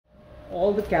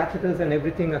all the catheters and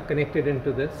everything are connected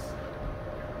into this.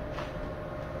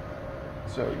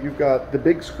 So you've got the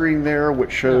big screen there,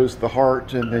 which shows the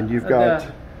heart, and then you've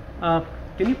got...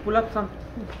 can you pull up some?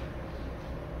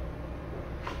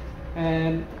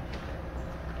 And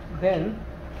then,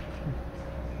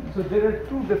 so there are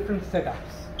two different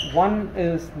setups. One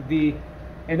is the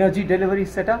energy delivery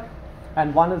setup,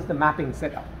 and one is the mapping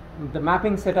setup. The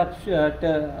mapping setup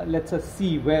lets us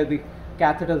see where the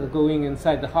catheters are going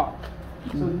inside the heart.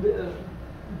 So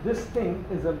this thing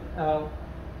is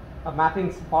a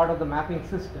mapping part of the mapping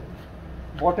system.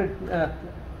 What it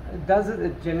does is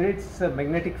it generates a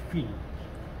magnetic field,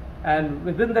 and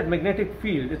within that magnetic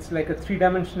field, it's like a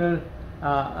three-dimensional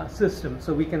system.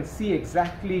 So we can see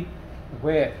exactly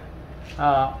where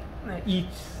each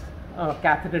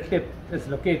catheter tip is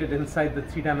located inside the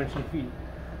three-dimensional field.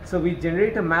 So we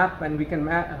generate a map, and we can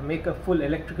make a full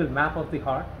electrical map of the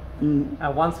heart.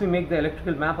 Once we make the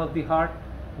electrical map of the heart,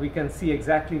 we can see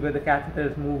exactly where the catheter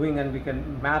is moving, and we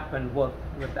can map and work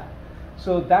with that.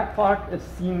 So that part is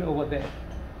seen over there.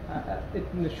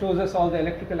 It shows us all the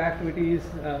electrical activities.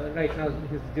 Right now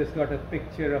he's just got a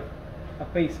picture of a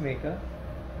pacemaker,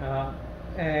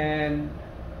 and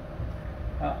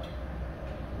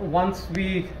once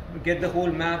we get the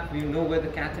whole map, we know where the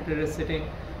catheter is sitting.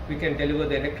 We can deliver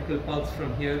the electrical pulse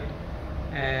from here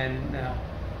and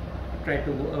try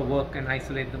to work and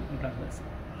isolate the blood vessel.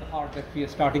 The heart that we are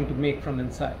starting to make from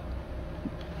inside,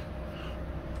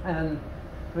 and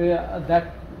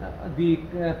the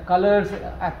colors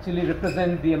actually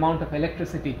represent the amount of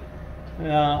electricity,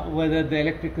 whether the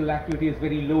electrical activity is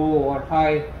very low or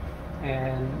high,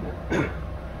 and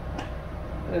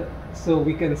so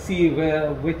we can see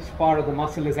which part of the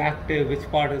muscle is active, which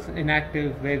part is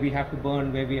inactive, where we have to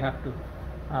burn, where we have to,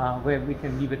 where we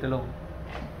can leave it alone.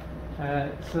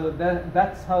 So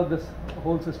that's how this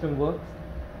whole system works.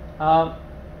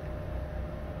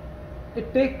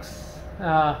 It takes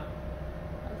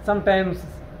sometimes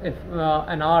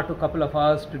an hour to a couple of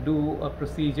hours to do a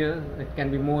procedure. It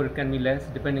can be more, it can be less,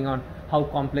 depending on how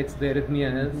complex the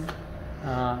arrhythmia is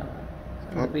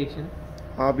for the patient.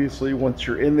 Obviously, once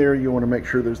you're in there, you want to make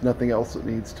sure there's nothing else that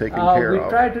needs taken care of. We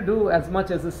try to do as much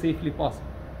as is safely possible.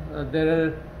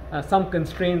 There are some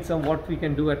constraints on what we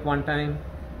can do at one time,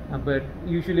 but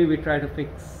usually we try to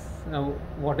fix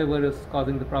whatever is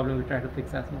causing the problem. We try to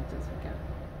fix as much as we can.